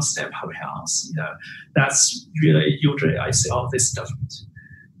 they understand public health, that's really usually I say this doesn't.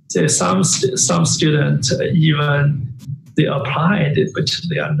 So some students even they applied, but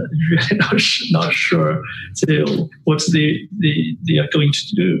they are really not sure what they are going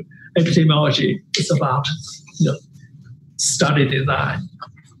to do. Epidemiology is about study design.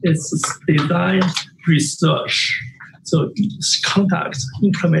 It's design research. So conduct,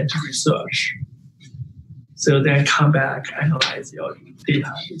 implement research. So then come back, analyze your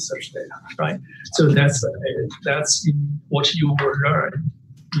data, research data, right? So that's what you will learn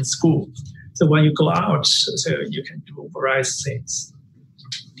in school. So when you go out, so you can do various things.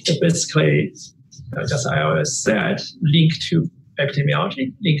 So basically, just as I always said, link to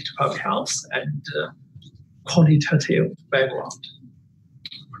epidemiology, link to public health, and quantitative background.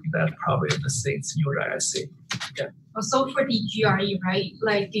 That's probably the things usually I see. Yeah. Also for the GRE, right?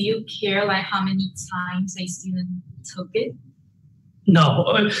 Like, do you care like how many times a student took it?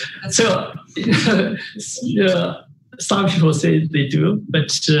 No. So some people say they do,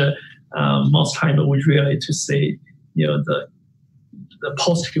 but most time we really to say the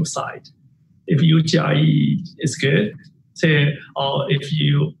positive side. If your GRE is good, or if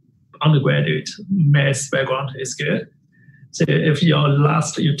you undergraduate math background is good. So if you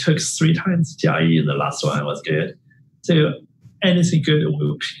took 3 times GRE, the last one was good. So anything good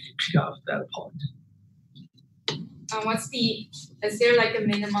will pick up that point. Is there like a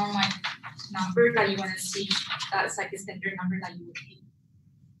minimum number that you want to see? That's like a standard number that you would keep?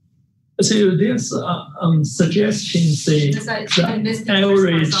 So there's suggestion say the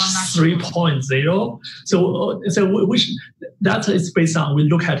average 3.0. So which that is based on, we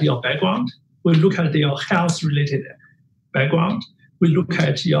look at your background, we look at your health related background, we look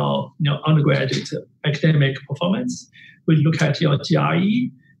at your undergraduate academic performance, we look at your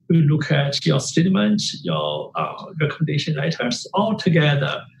GRE, we look at your statement, your recommendation letters all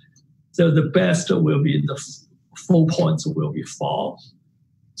together. So the best will be the 4 points will be 4.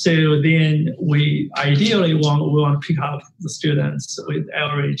 So then we ideally want to pick up the students with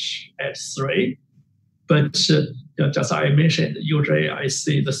average at 3. But just I mentioned, usually I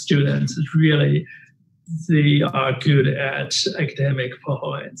see the students really, they are good at academic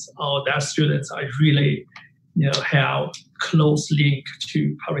performance, or that students are really have close link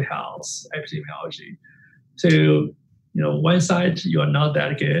to public health epidemiology. So one side you are not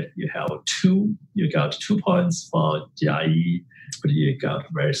that good, you got 2 points for GRE, but you got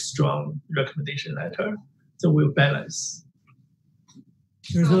very strong recommendation letter. So we'll balance.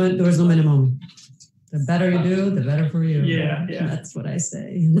 There's no minimum. The better you do, the better for you. Yeah. That's what I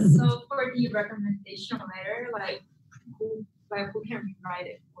say. So for the recommendation letter, who can write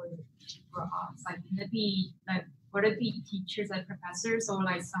it for us? Can it be would it be teachers professors, or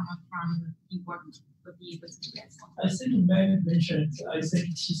someone from the work would be able to do it? I think Meg mentioned, I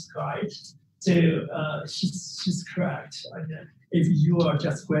think she's right. So she's correct. If you are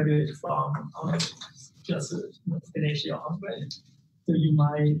just graduated from just finish your undergrad, so you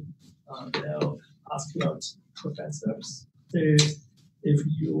might ask your professors. So if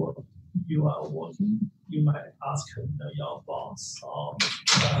you are working, you might ask your boss, or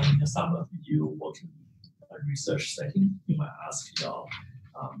some of you working in a research setting, you might ask your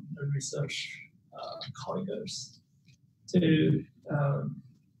research colleagues. So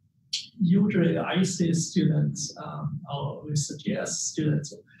usually I see students, or we suggest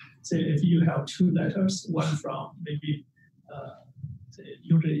students, so if you have 2 letters, one from maybe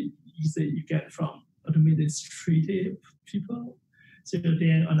usually you get from administrative people. So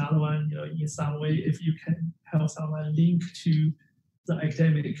then another one, in some way, if you can have someone link to the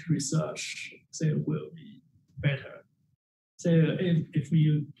academic research, so it will be better. So if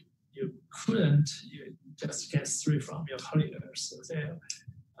you couldn't, you just get 3 from your colleagues. So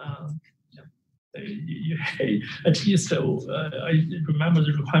you at least I remember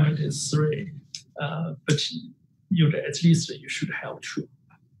the requirement is 3, but at least you should have 2.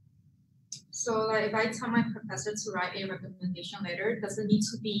 So if I tell my professor to write a recommendation letter, does it need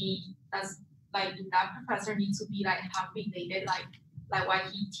to be does that professor need to be half related, like what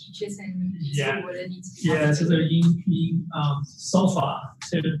he teaches and would it need to be? Yeah, so in so far,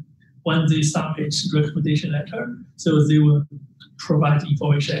 so when they submit recommendation letter, so they will provide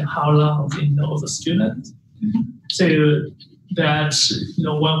information how long they know the student. So that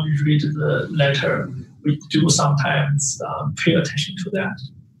when we read the letter, we do sometimes pay attention to that.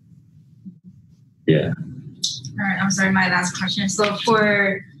 Yeah. All right. I'm sorry. My last question. So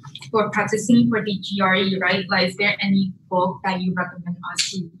for practicing for the GRE, right? Is there any book that you recommend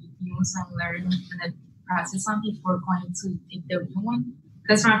us to use and learn and practice on before going to take the real one?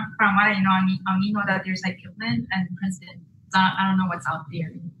 Because from what I know, I only know that there's Kirtland and Princeton. So I don't know what's out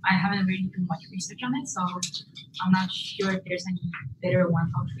there. I haven't really done much research on it, so I'm not sure if there's any better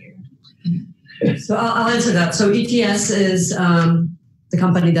one out there. So I'll answer that. So ETS is the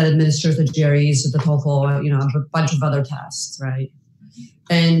company that administers the GREs, the TOEFL, a bunch of other tests, right?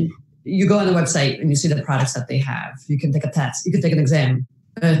 And you go on the website and you see the products that they have. You can take a test. You can take an exam.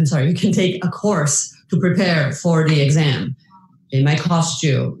 You can take a course to prepare for the exam. It might cost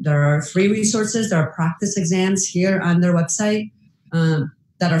you. There are free resources. There are practice exams here on their website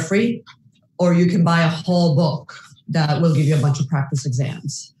that are free, or you can buy a whole book that will give you a bunch of practice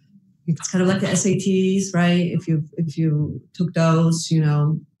exams. It's kind of like the SATs, right? If you took those,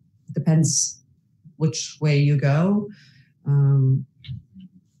 depends which way you go.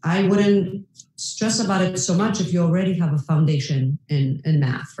 I wouldn't stress about it so much if you already have a foundation in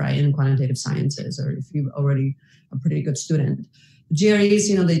math, right, in quantitative sciences, or if you're already a pretty good student. GREs,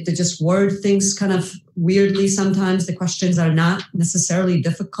 they just word things kind of weirdly sometimes. The questions are not necessarily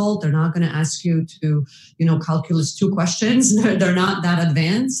difficult. They're not going to ask you to, calculus 2 questions. They're not that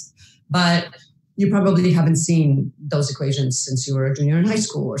advanced, but you probably haven't seen those equations since you were a junior in high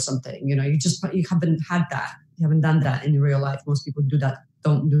school or something. You haven't had that. You haven't done that in real life. Most people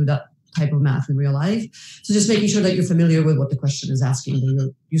don't do that type of math in real life. So just making sure that you're familiar with what the question is asking, that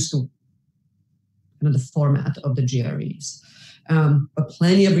you're used to the format of the GREs. But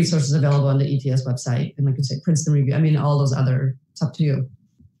plenty of resources available on the ETS website. And like you say, Princeton Review, all those other, it's up to you.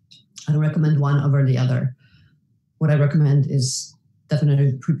 I don't recommend one over the other. What I recommend is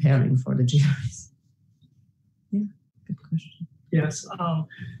definitely preparing for the GREs. Yeah, good question. Yes.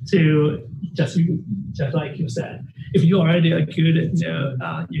 So just like you said, if you already are good,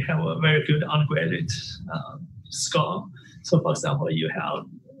 you have a very good undergraduate score. So, for example, you have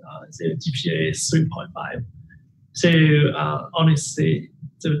the GPA 3.5. So honestly,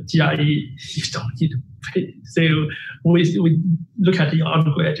 the GRE you don't need to pay. So we look at your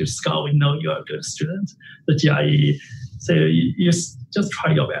undergraduate score. We know you're a good student. The GRE, so you just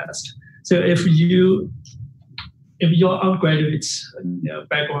try your best. So if your undergraduate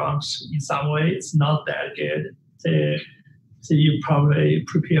background in some way is not that good, so you probably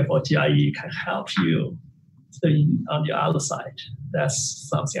prepare for GRE can help you. So on the other side, that's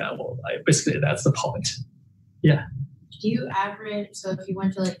something basically that's the point. Yeah. Do you average, so if you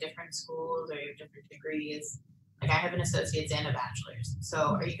went to like different schools or you have different degrees, like I have an associate's and a bachelor's,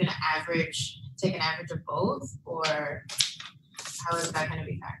 so are you going to take an average of both, or how is that going to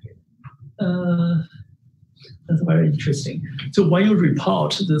be factored? That's very interesting. So when you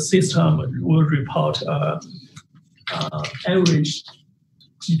report, the system will report average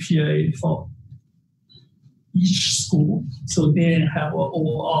GPA for each school. So they have an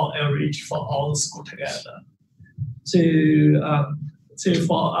overall average for all the schools together. So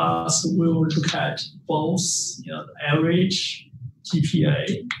for us, we will look at both the average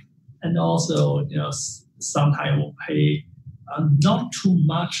GPA and also sometimes we'll pay not too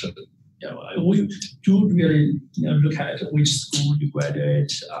much. We do really look at which school you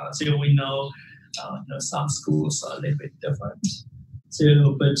graduate. So we know some schools are a little bit different.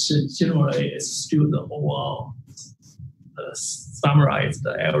 So, but generally, it's still the overall summarize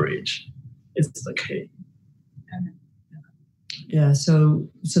the average is the key. Yeah, so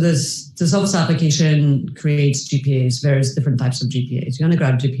this office application creates GPAs, various different types of GPAs. Your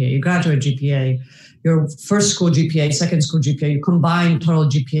undergrad GPA, your graduate GPA, your first school GPA, second school GPA, your combined total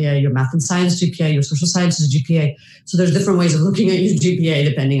GPA, your math and science GPA, your social sciences GPA. So there's different ways of looking at your GPA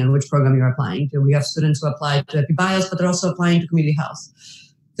depending on which program you're applying to. We have students who apply to MPH, but they're also applying to community health.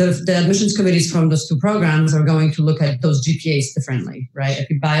 The admissions committees from those two programs are going to look at those GPAs differently, right?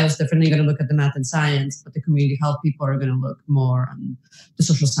 MPH is definitely going to look at the math and science, but the community health people are going to look more on the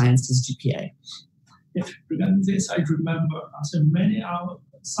social sciences GPA. Yeah, regarding this, I remember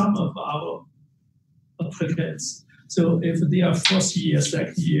some of our applicants. So if they are first year,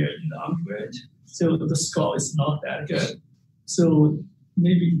 second year in the undergrad, so the score is not that good. So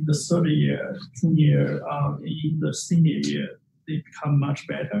maybe in the third year, junior, in the senior year, they become much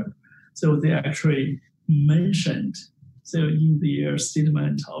better. So they actually mentioned, so in their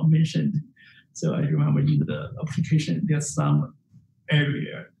statement or mentioned, so I remember in the application, there's some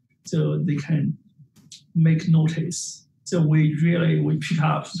area, so they can make notice. So we pick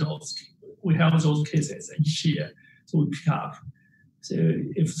up those, we have those cases each year, so we pick up. So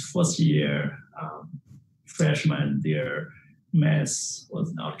if first year freshman, their math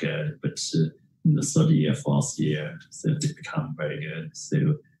was not good, but in the third year, fourth year, so they become very good.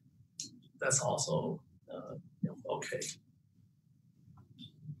 So that's also okay.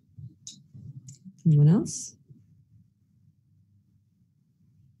 Anyone else?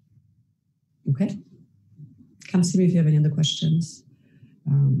 Okay. Come see me if you have any other questions.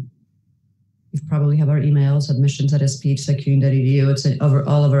 You probably have our emails, admissions@sph.cu.edu. It's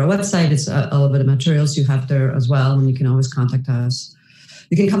all over our website. It's all over the materials you have there as well, and you can always contact us.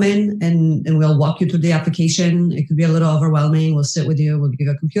 You can come in and we'll walk you through the application. It could be a little overwhelming. We'll sit with you. We'll give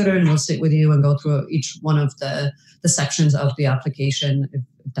you a computer and we'll sit with you and go through each one of the sections of the application if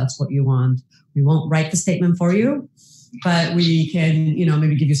that's what you want. We won't write the statement for you, but we can,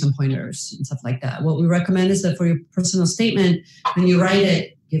 maybe give you some pointers and stuff like that. What we recommend is that for your personal statement, when you write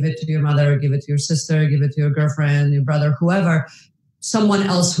it, give it to your mother, give it to your sister, give it to your girlfriend, your brother, whoever, someone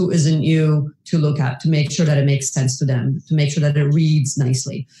else who isn't you to look at, to make sure that it makes sense to them, to make sure that it reads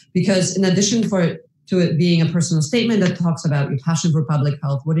nicely. Because in addition to it being a personal statement that talks about your passion for public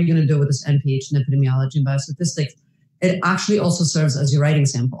health, what are you going to do with this MPH in epidemiology and biostatistics, it actually also serves as your writing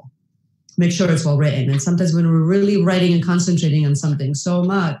sample. Make sure it's well written. And sometimes when we're really writing and concentrating on something so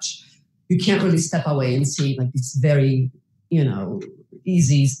much, you can't really step away and see like these very,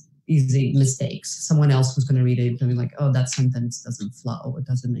 easy mistakes. Someone else who's going to read it and be like, oh, that sentence doesn't flow. It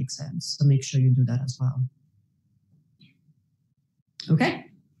doesn't make sense. So make sure you do that as well. Okay.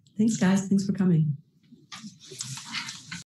 Thanks, guys. Thanks for coming.